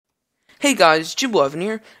Hey guys, Jimboevan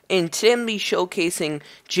here, and today I'm going to be showcasing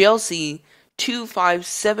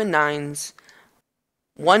JL2579's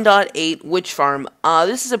 1.8 Witchfarm.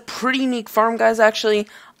 This is a pretty unique farm, guys, actually.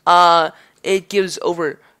 It gives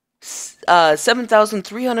over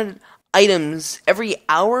 7,300 items every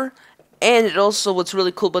hour, and it also, what's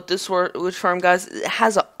really cool about this Witchfarm, guys, it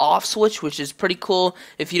has an off switch, which is pretty cool.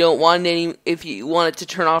 If you want it to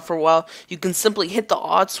turn off for a while, you can simply hit the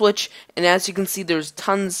on switch, and as you can see, there's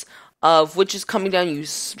tons of witches coming down. You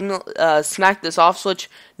smack this off switch,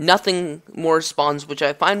 nothing more spawns, which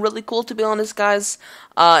I find really cool, to be honest, guys.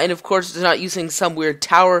 And of course, it's not using some weird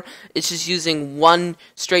tower, it's just using one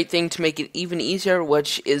straight thing to make it even easier,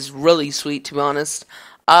 which is really sweet, to be honest.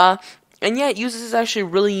 And yeah, it uses actually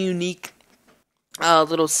really unique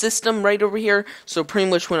little system right over here. So pretty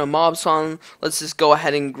much when a mob spawn, let's just go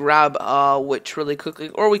ahead and grab a witch really quickly,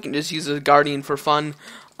 or we can just use a guardian for fun.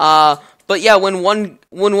 But yeah, when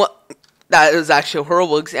that is actually a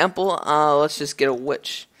horrible example. Let's just get a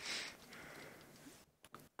witch.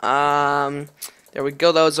 There we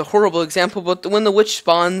go. That was a horrible example. But when the witch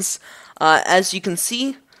spawns, as you can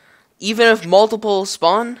see, even if multiple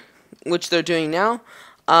spawn, which they're doing now,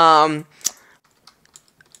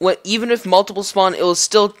 even if multiple spawn, it will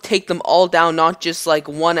still take them all down, not just like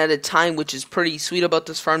one at a time, which is pretty sweet about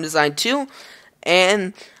this farm design too.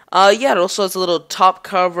 And yeah, it also has a little top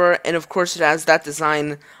cover, and of course it has that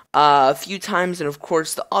design a few times, and of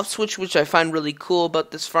course the off switch, which I find really cool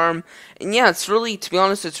about this farm. And yeah, it's really, to be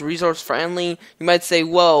honest, it's resource friendly. You might say,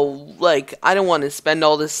 well, like, I don't want to spend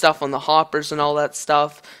all this stuff on the hoppers and all that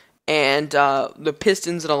stuff, and the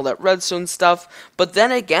pistons and all that redstone stuff. But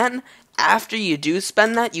then again, after you do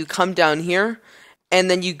spend that, you come down here,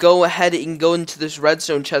 and then you go ahead and go into this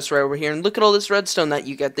redstone chest right over here, and look at all this redstone that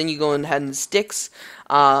you get. Then you go ahead and sticks,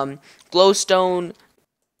 glowstone,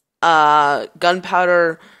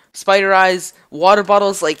 gunpowder, spider eyes, water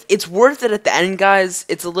bottles. Like, it's worth it at the end, guys.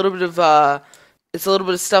 It's a little bit of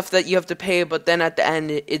stuff that you have to pay, but then at the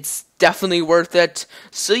end, it's definitely worth it.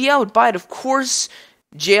 So yeah, I would buy it. Of course,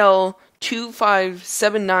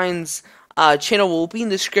 JL2579's channel will be in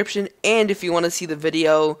the description, and if you want to see the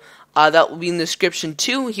video, that will be in the description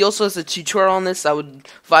too. He also has a tutorial on this. I would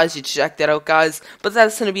advise you to check that out, guys. But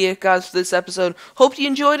that's going to be it, guys, for this episode. Hope you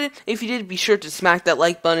enjoyed it. If you did, be sure to smack that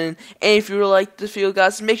like button. And if you really liked this video,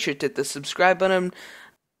 guys, make sure to hit the subscribe button.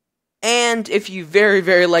 And if you very,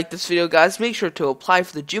 very like this video, guys, make sure to apply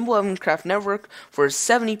for the Jimboevan.minecraft network for a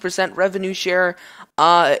 70% revenue share.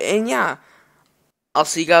 And yeah, I'll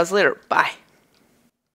see you guys later. Bye.